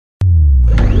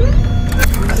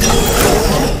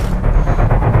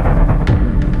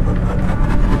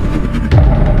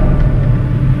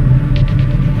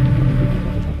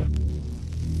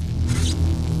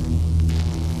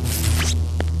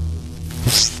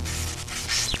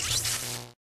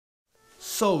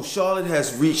So Charlotte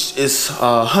has reached its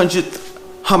 100th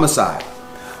homicide.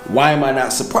 Why am I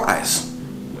not surprised?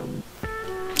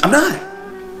 I'm not.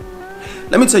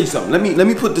 Let me tell you something. Let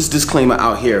me put this disclaimer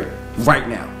out here right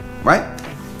now, right?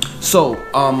 So,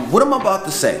 what I'm about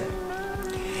to say,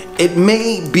 it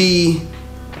may be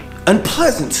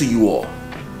unpleasant to you all.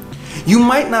 You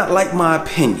might not like my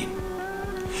opinion.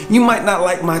 You might not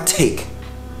like my take.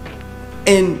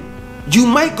 And you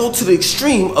might go to the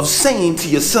extreme of saying to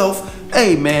yourself,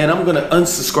 hey man, I'm gonna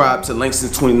unsubscribe to Langston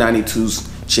 2092's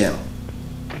channel.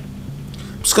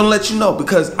 I'm just gonna let you know,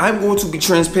 because I'm going to be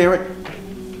transparent.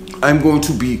 I'm going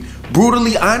to be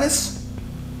brutally honest.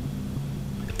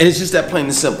 And it's just that plain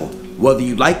and simple. Whether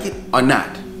you like it or not.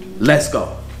 Let's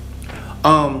go.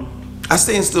 I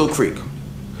stay in Still Creek.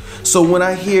 So when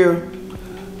I hear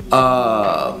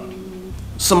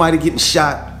somebody getting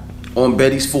shot on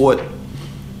Betty's Ford,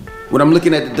 when I'm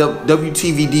looking at the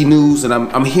WTVD news and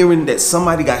I'm hearing that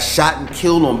somebody got shot and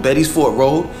killed on Betty's Ford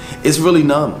Road, it's really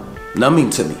numbing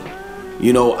to me.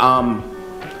 You know,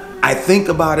 I think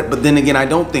about it, but then again, I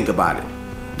don't think about it.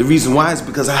 The reason why is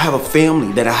because I have a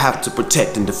family that I have to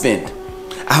protect and defend.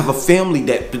 I have a family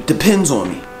that depends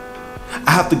on me.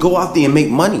 I have to go out there and make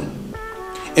money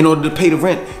in order to pay the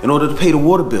rent, in order to pay the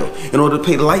water bill, in order to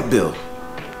pay the light bill,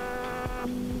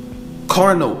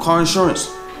 car note, car insurance.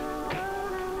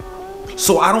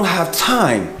 So I don't have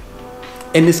time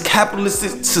in this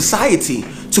capitalistic society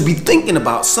to be thinking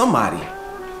about somebody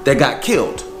that got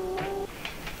killed.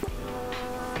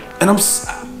 And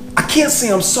I can't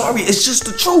say I'm sorry, it's just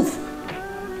the truth.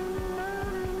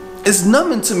 It's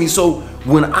numbing to me. So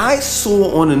when I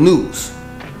saw on the news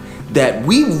that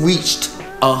we reached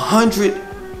 100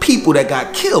 people that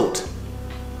got killed,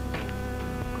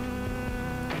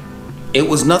 it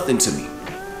was nothing to me.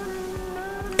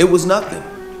 It was nothing.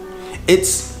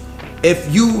 It's,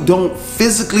 if you don't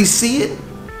physically see it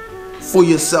for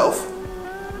yourself,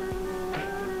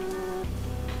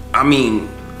 I mean,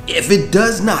 if it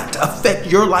does not affect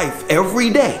your life every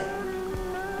day,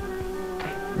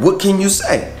 what can you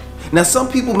say? Now,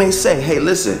 some people may say, hey,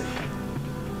 listen,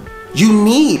 you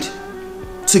need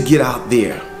to get out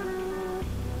there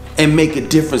and make a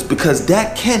difference, because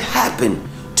that can happen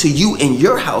to you in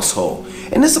your household.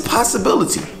 And it's a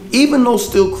possibility. Even though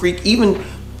Still Creek,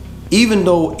 even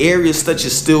though areas such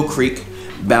as Still Creek,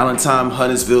 Valentine,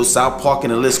 Huntersville, South Park,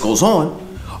 and the list goes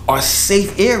on, are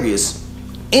safe areas,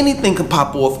 anything can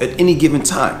pop off at any given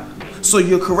time. So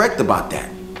you're correct about that.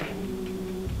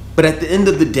 But at the end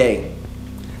of the day,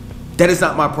 that is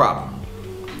not my problem.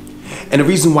 And the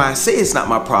reason why I say it's not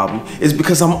my problem is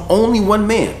because I'm only one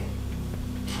man.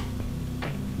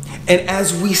 And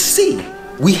as we see,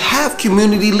 we have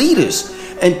community leaders.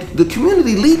 And the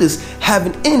community leaders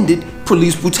haven't ended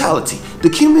police brutality. The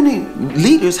community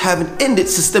leaders haven't ended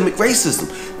systemic racism.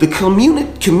 The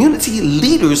community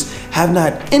leaders have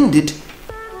not ended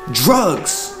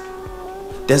drugs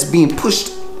that's being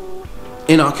pushed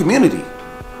in our community.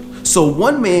 So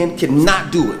one man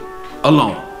cannot do it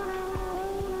alone.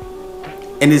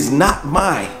 And it's not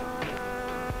my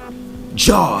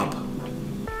job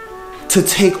to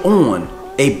take on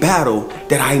a battle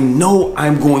that I know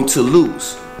I'm going to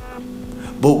lose.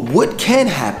 But what can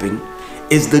happen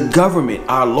is the government,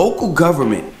 our local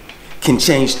government, can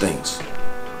change things.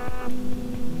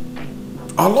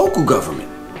 Our local government.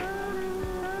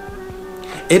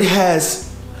 It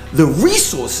has the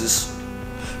resources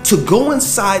to go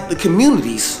inside the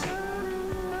communities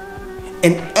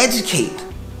and educate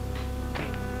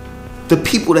the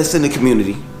people that's in the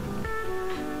community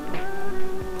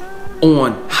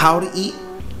on how to eat,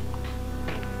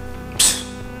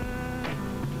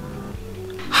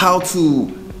 how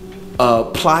to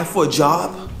apply for a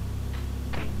job,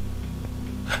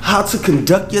 how to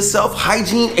conduct yourself,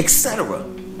 hygiene, etc.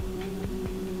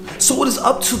 So it is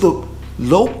up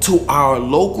to our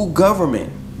local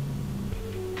government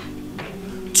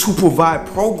to provide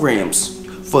programs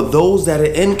for those that are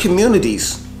in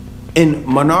communities, in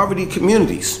minority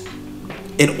communities,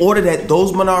 in order that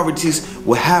those minorities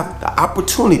will have the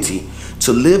opportunity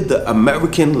to live the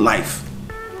American life,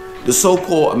 the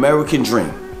so-called American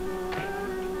dream.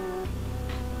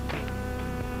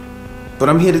 But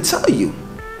I'm here to tell you,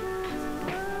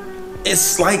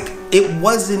 it's like, it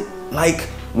wasn't like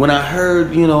when I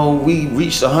heard, you know, we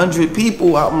reached 100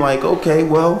 people, I'm like, okay,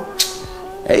 well,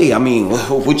 hey, I mean,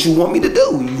 what you want me to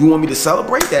do? You want me to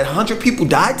celebrate that 100 people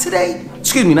died today?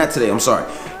 Excuse me, not today, I'm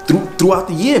sorry. Throughout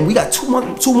the year, we got two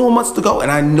more months to go,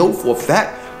 and I know for a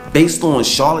fact, based on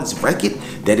Charlotte's record,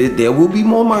 that there will be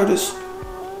more murders.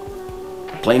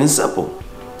 Plain and simple.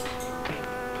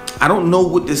 I don't know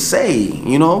what to say,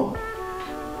 you know?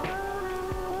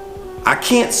 I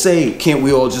can't say, can't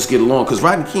we all just get along? Because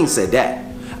Rodney King said that.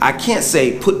 I can't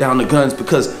say put down the guns,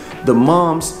 because the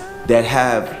moms that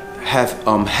have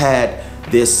had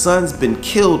their sons been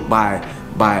killed by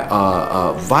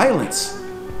violence,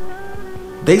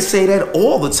 they say that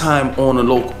all the time on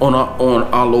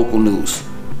our local news,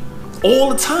 all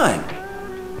the time.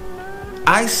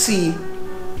 I've seen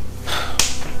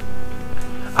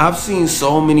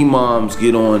so many moms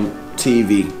get on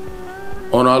TV,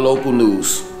 on our local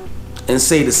news, and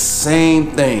say the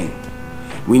same thing.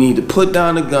 We need to put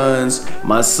down the guns.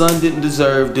 My son didn't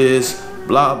deserve this.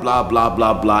 Blah, blah, blah,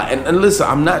 blah, blah. And listen,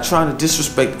 I'm not trying to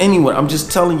disrespect anyone. I'm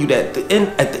just telling you that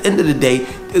at the end of the day,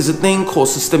 there's a thing called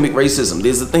systemic racism.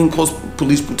 There's a thing called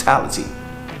police brutality.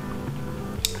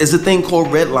 There's a thing called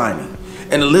redlining.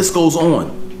 And the list goes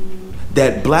on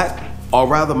that black, or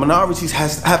rather minorities,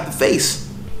 have to face.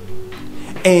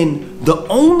 And the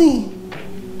only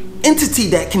entity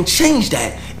that can change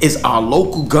that is our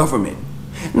local government.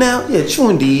 Now, yeah, true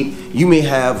indeed, you may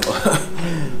have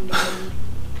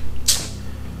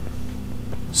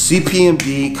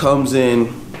CPMD comes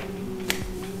in,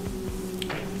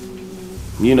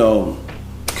 you know,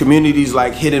 communities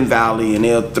like Hidden Valley, and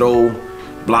they'll throw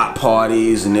block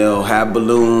parties, and they'll have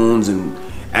balloons and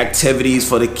activities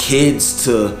for the kids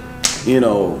to, you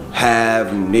know, have,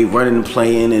 and they running and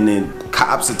playing, and then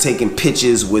cops are taking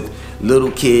pictures with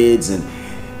little kids, and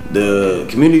the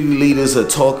community leaders are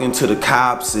talking to the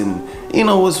cops, and you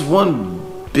know, it's one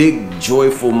big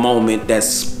joyful moment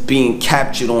that's being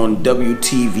captured on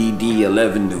WTVD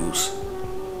 11 News.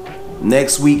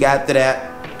 Next week after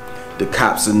that, the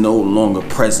cops are no longer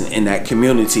present in that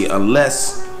community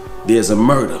unless there's a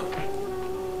murder.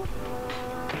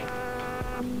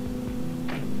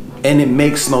 And it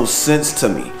makes no sense to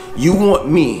me. You want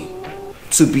me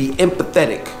to be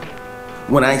empathetic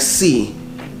when I see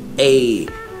a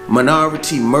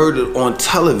minority murdered on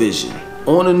television,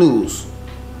 on the news,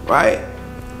 right?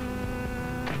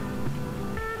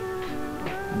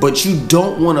 But you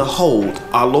don't want to hold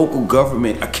our local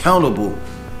government accountable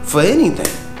for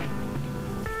anything.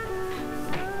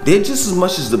 They're just as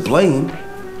much as to blame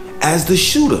as the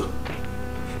shooter,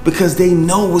 because they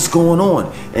know what's going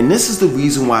on. And this is the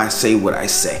reason why I say what I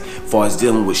say as far as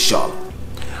dealing with Charlotte.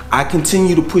 I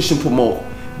continue to push and promote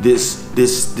this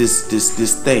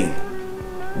thing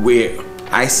where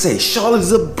I say Charlotte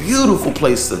is a beautiful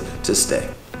place to stay,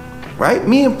 right?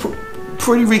 Me and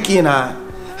Pretty Ricky and I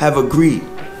have agreed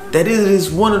that it is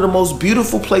one of the most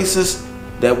beautiful places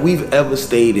that we've ever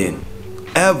stayed in,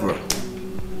 ever.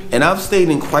 And I've stayed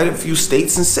in quite a few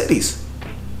states and cities.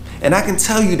 And I can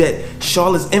tell you that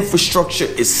Charlotte's infrastructure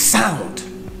is sound.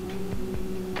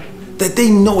 That they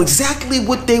know exactly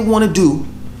what they want to do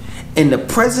in the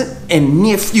present and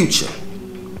near future.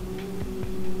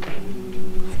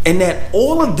 And that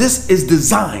all of this is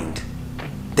designed,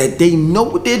 that they know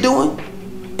what they're doing,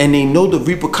 and they know the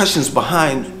repercussions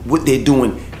behind what they're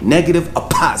doing, negative or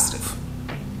positive.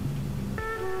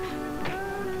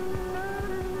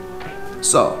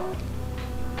 So,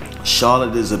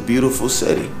 Charlotte is a beautiful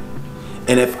city.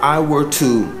 And if I were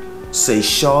to say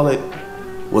Charlotte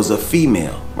was a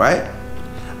female, right?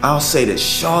 I'll say that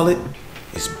Charlotte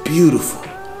is beautiful.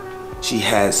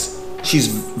 She's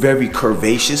very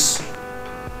curvaceous.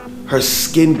 Her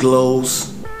skin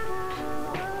glows.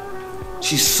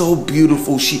 She's so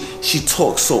beautiful. She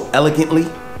talks so elegantly.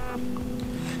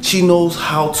 She knows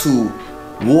how to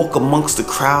walk amongst the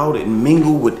crowd and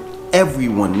mingle with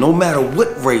everyone, no matter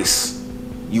what race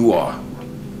you are.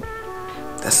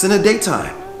 That's in the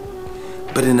daytime.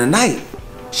 But in the night,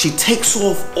 she takes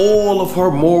off all of her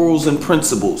morals and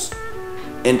principles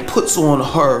and puts on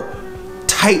her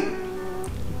tight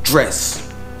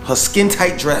dress, her skin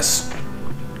tight dress.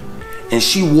 And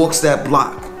she walks that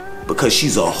block because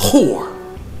she's a whore.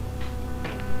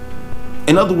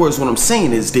 In other words, what I'm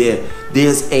saying is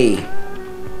there's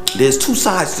two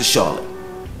sides to Charlotte.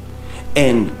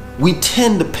 And we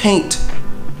tend to paint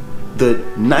the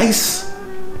nice,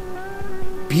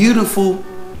 beautiful,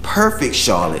 perfect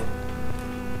Charlotte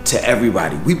to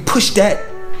everybody. We push that,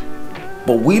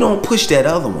 but we don't push that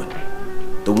other one.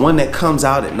 The one that comes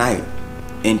out at night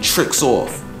and tricks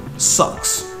off,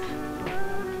 sucks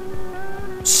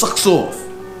off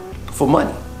for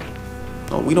money.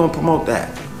 No, we don't promote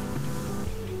that.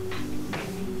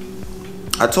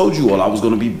 I told you all I was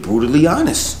going to be brutally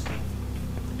honest.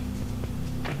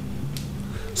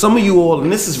 Some of you all,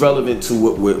 and this is relevant to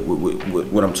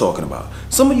what I'm talking about.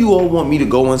 Some of you all want me to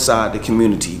go inside the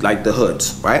community, like the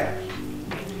hoods, right?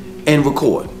 And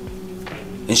record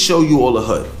and show you all the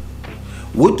hood.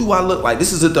 What do I look like?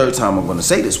 This is the third time I'm going to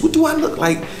say this. What do I look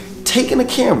like taking a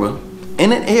camera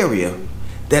in an area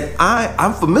that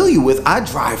I'm familiar with. I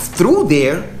drive through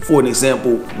there, for an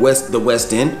example, the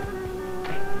West End,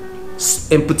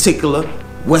 in particular,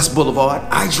 West Boulevard.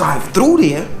 I drive through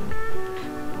there.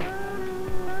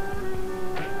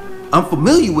 I'm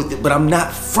familiar with it, but I'm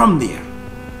not from there.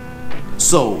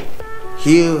 So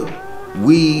here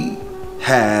we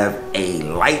have a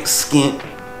light-skinned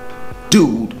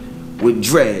dude with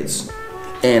dreads,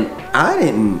 and I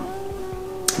didn't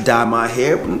dye my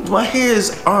hair. My hair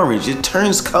is orange, it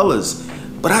turns colors,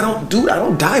 but I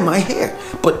don't dye my hair.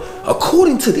 But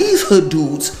according to these hood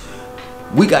dudes,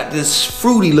 we got this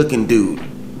fruity looking dude,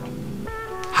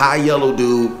 high yellow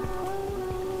dude,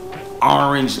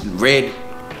 orange, red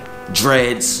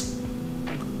dreads,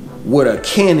 with a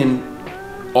Canon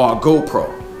or a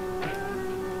GoPro,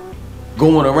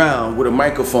 going around with a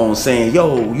microphone saying,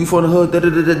 yo, you from the hood,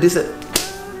 this, that.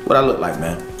 What I look like,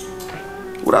 man?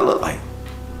 What I look like?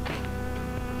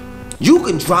 You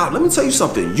can drive, let me tell you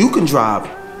something. You can drive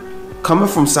coming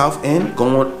from South End,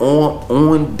 going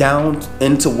on down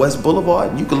into West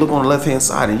Boulevard. You can look on the left-hand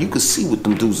side and you can see what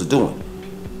them dudes are doing.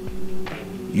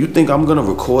 You think I'm gonna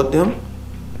record them?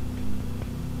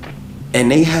 And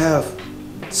they have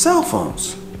cell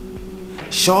phones.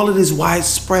 Charlotte is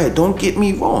widespread, don't get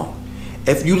me wrong.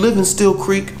 If you live in Steel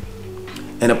Creek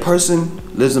and a person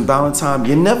lives in Valentine,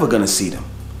 you're never gonna see them.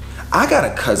 I got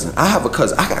a cousin, I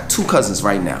got two cousins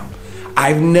right now.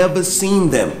 I've never seen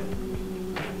them.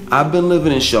 I've been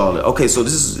living in Charlotte. Okay, so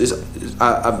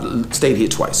I've stayed here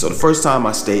twice. So the first time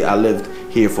I stayed, I lived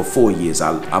here for 4 years.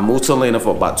 I moved to Atlanta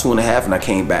for about 2.5 and I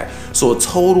came back. So a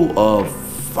total of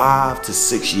 5 to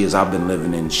 6 years I've been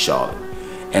living in Charlotte.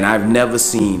 And I've never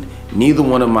seen neither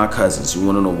one of my cousins. You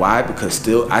wanna know why? Because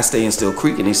I stay in Steel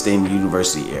Creek and they stay in the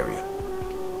university area.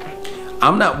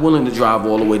 I'm not willing to drive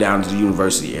all the way down to the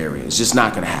university area. It's just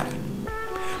not gonna happen.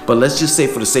 But let's just say,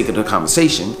 for the sake of the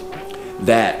conversation,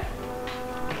 that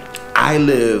I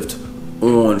lived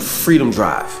on Freedom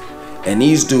Drive and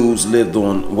these dudes lived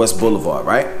on West Boulevard,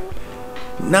 right?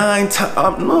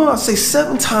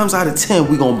 7 times out of 10,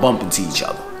 we're gonna bump into each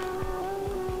other.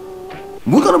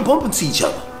 We're gonna bump into each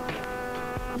other.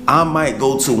 I might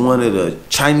go to one of the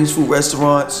Chinese food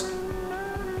restaurants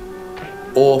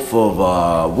off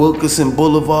of Wilkerson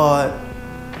Boulevard.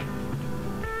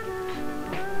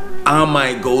 I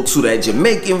might go to that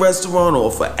Jamaican restaurant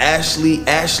off of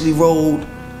Ashley Road.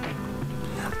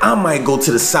 I might go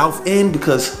to the South End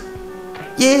because,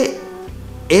 yeah,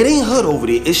 it ain't hood over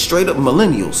there. It's straight up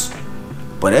millennials.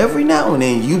 But every now and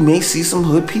then, you may see some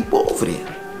hood people over there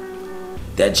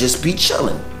that just be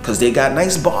chilling because they got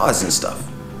nice bars and stuff.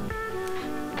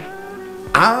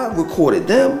 I recorded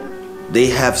them. They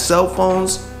have cell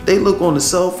phones. They look on the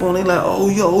cell phone. They like, oh,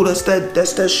 yo, that's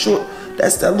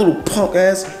that little punk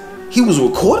ass. He was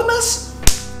recording us?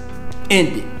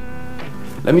 End it.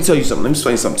 Let me tell you something. Let me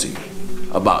explain something to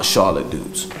you about Charlotte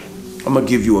dudes. I'm gonna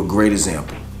give you a great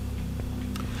example.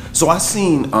 So I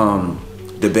seen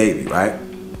the Baby, right?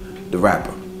 The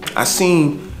rapper. I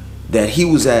seen that he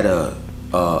was at a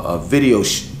video,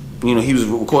 he was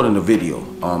recording a video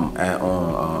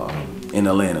in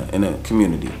Atlanta, in a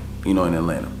community, in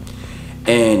Atlanta.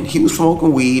 And he was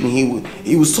smoking weed and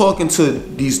he was talking to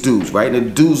these dudes, right? And the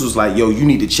dudes was like, yo, you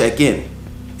need to check in.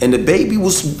 And the Baby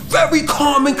was very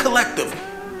calm and collective.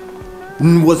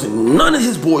 Wasn't none of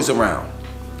his boys around.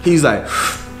 He's like,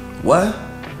 what?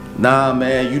 Nah,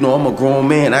 man, I'm a grown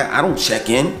man. I don't check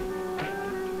in.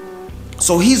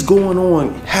 So he's going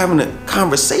on having a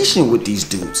conversation with these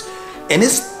dudes. And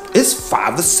it's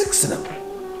 5 or 6 of them.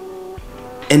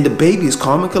 And the Baby is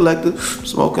calm and collective,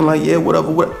 smoking like, yeah,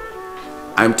 whatever.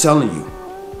 I'm telling you,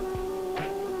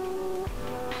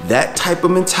 that type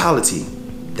of mentality,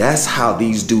 that's how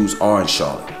these dudes are in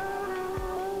Charlotte.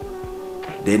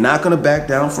 They're not gonna back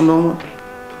down from no one.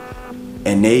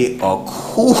 And they are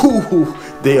cool.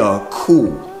 They are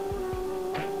cool.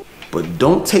 But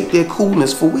don't take their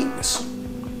coolness for weakness.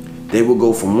 They will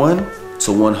go from 1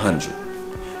 to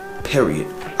 100. Period.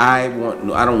 I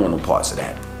don't want no parts of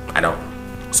that. I don't.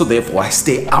 So therefore, I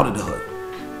stay out of the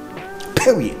hood.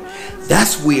 Period.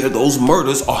 That's where those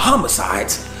murders or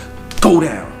homicides go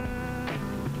down.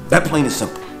 That plain and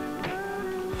simple.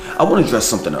 I want to address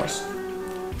something else.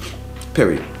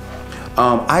 Period.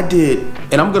 I did,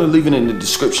 and I'm going to leave it in the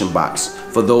description box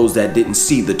for those that didn't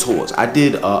see the tours. I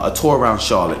did a tour around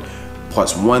Charlotte,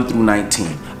 parts 1 through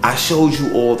 19. I showed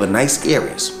you all the nice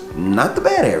areas, not the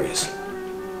bad areas.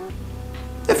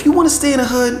 If you want to stay in the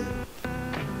hood,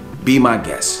 be my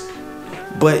guest.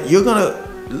 But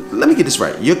let me get this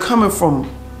right. You're coming from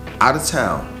out of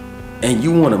town and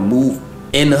you want to move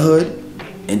in the hood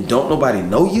and don't nobody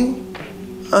know you?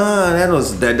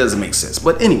 That doesn't make sense.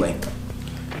 But anyway,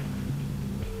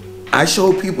 I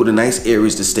showed people the nice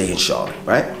areas to stay in Charlotte,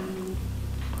 right?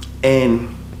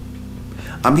 And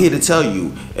I'm here to tell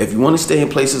you, if you want to stay in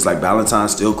places like Ballantyne,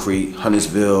 Still Creek,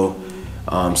 Huntersville,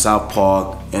 South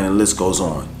Park, and the list goes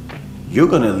on, you're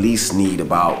gonna at least need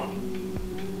about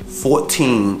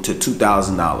 $1,400 to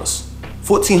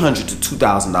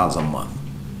 $2,000 a month.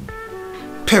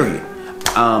 Period.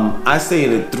 I stay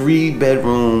in a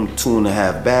 3-bedroom,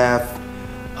 2.5 bath,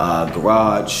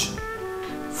 garage,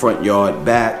 front yard,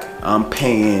 back. I'm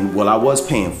paying, well, I was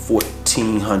paying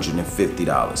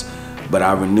 $1,450, but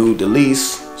I renewed the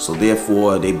lease, so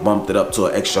therefore they bumped it up to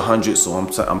an extra $100, so I'm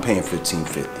paying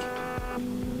 $1,550.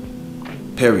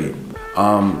 Period.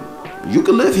 You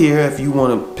can live here if you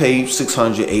want to pay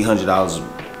 $600, $800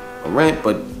 a rent,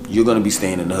 but you're gonna be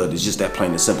staying in the hood. It's just that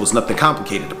plain and simple. It's nothing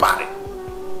complicated about it.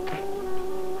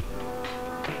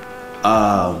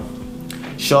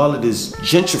 Charlotte is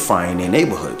gentrifying their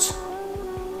neighborhoods.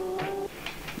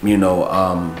 You know,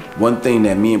 one thing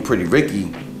that me and Pretty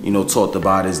Ricky, you know, talked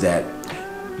about is that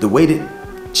the way that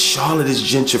Charlotte is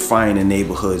gentrifying the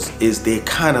neighborhoods is they're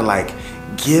kind of like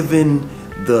giving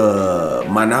the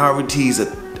minorities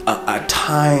a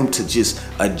time to just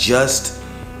adjust.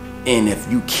 And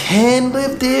if you can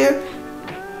live there,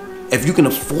 if you can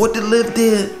afford to live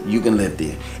there, you can live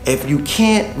there. If you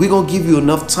can't, we're gonna give you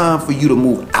enough time for you to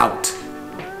move out.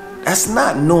 That's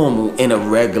not normal in a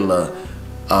regular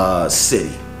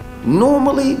city.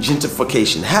 Normally,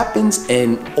 gentrification happens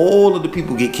and all of the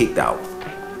people get kicked out.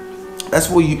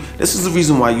 This is the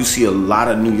reason why you see a lot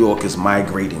of New Yorkers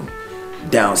migrating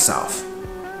down south.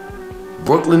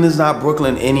 Brooklyn is not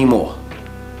Brooklyn anymore.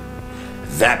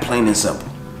 That plain and simple.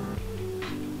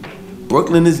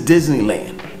 Brooklyn is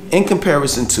Disneyland in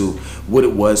comparison to what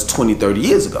it was 20, 30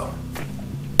 years ago.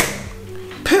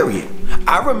 Period.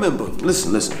 I remember,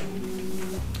 listen.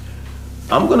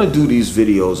 I'm gonna do these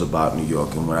videos about New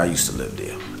York and when I used to live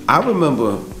there. I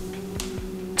remember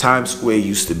Times Square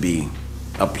used to be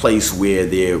a place where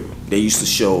they used to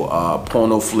show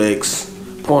porno flicks,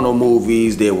 porno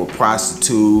movies. There were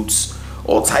prostitutes,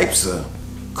 all types of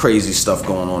crazy stuff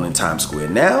going on in Times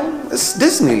Square. Now it's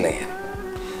Disneyland.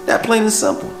 That plain and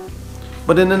simple.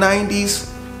 But in the 90s,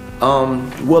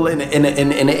 well, in the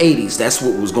 80s, that's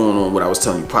what was going on. What I was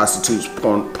telling you, prostitutes,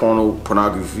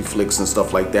 pornography flicks and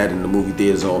stuff like that in the movie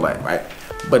theaters and all that, right?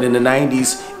 But in the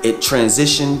 90s, it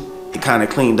transitioned. It kind of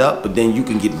cleaned up, but then you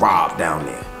can get robbed down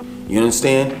there. You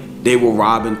understand? They were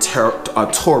robbing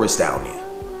tourists down there.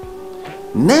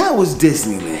 Now it's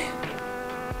Disneyland.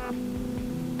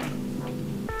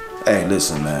 Hey,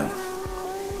 listen, man.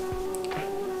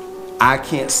 I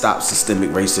can't stop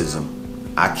systemic racism.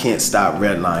 I can't stop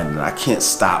redlining. I can't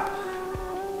stop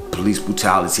police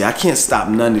brutality. I can't stop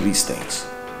none of these things.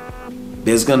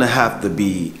 There's gonna have to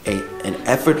be an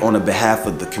effort on the behalf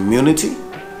of the community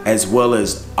as well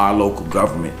as our local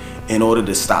government in order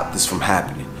to stop this from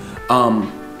happening.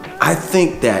 I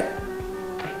think that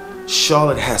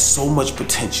Charlotte has so much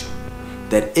potential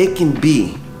that it can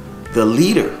be the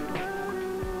leader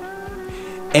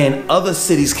and other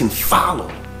cities can follow.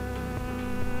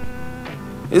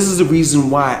 This is the reason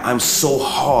why I'm so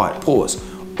hard,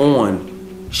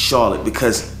 on Charlotte,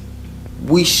 because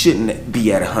we shouldn't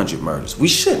be at 100 murders. We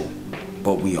shouldn't,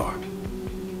 but we are.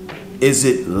 Is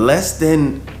it less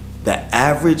than the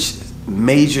average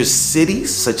major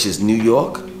cities such as New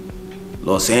York,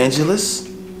 Los Angeles,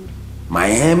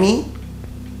 Miami,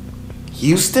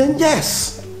 Houston?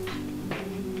 Yes.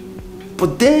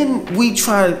 But then we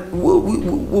try,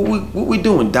 what we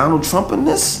doing? Donald Trump in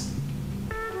this?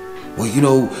 Well, you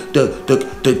know,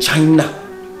 the China,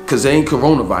 because there ain't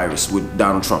coronavirus with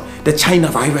Donald Trump. The China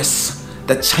virus,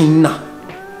 the China.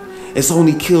 It's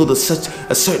only killed a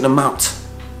certain amount.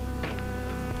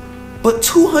 But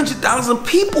 200,000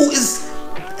 people is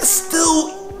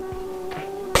still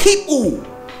people.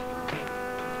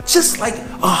 Just like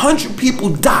 100 people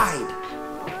died.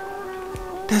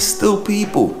 That's still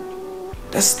people.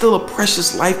 That's still a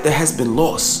precious life that has been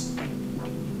lost.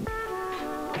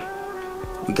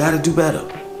 We gotta do better.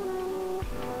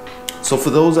 So for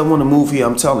those that wanna move here,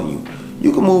 I'm telling you,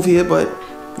 you can move here, but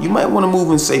you might wanna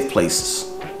move in safe places,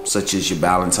 such as your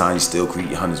Ballantyne, your Still Creek,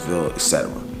 your Huntersville,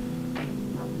 etc.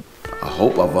 I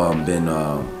hope I've been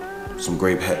some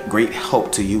great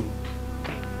help to you.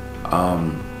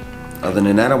 Other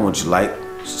than that, I want you to like,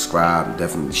 subscribe,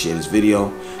 definitely share this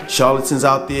video. Charlatans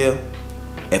out there,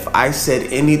 if I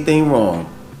said anything wrong,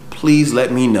 please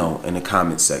let me know in the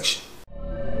comment section.